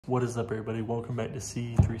What is up, everybody? Welcome back to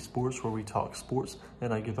CE3 Sports, where we talk sports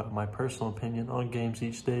and I give out my personal opinion on games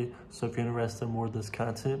each day. So if you're interested in more of this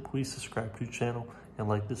content, please subscribe to the channel and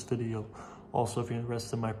like this video. Also, if you're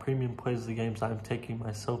interested in my premium plays of the games I'm taking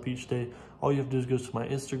myself each day, all you have to do is go to my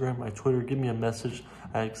Instagram, my Twitter, give me a message.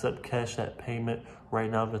 I accept Cash App payment.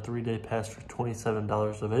 Right now I have a 3-day pass for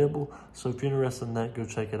 $27 available. So if you're interested in that, go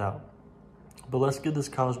check it out. But let's get this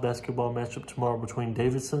college basketball matchup tomorrow between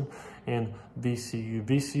Davidson and VCU.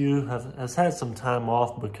 VCU has had some time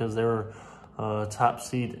off because they were top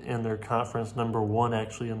seed in their conference, #1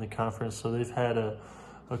 actually in the conference. So they've had a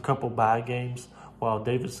couple bye games, while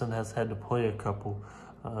Davidson has had to play a couple.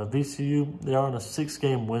 VCU, they are on a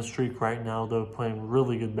 6-game win streak right now, though, playing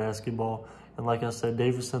really good basketball. And like I said,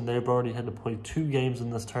 Davidson, they've already had to play 2 games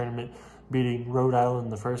in this tournament, beating Rhode Island in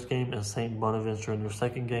the first game and St. Bonaventure in their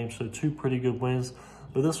second game. So 2 pretty good wins.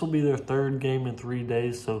 But this will be their 3rd game in 3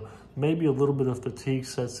 days. So maybe a little bit of fatigue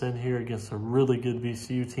sets in here against a really good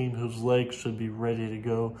VCU team whose legs should be ready to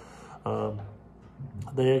go.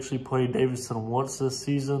 They actually played Davidson once this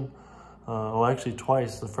season. Well, actually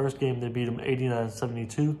twice. The first game they beat them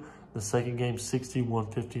 89-72. The second game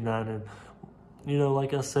 61-59. And, you know,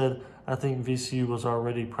 like I said, I think VCU was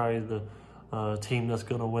already probably the team that's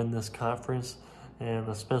going to win this conference, and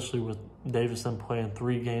especially with Davidson playing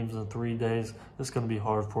 3 games in 3 days, it's going to be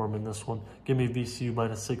hard for them in this one. Give me VCU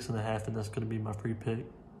 -6.5, and that's going to be my free pick.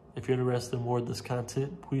 If you're interested in more of this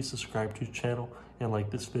content, please subscribe to the channel and like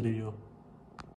this video.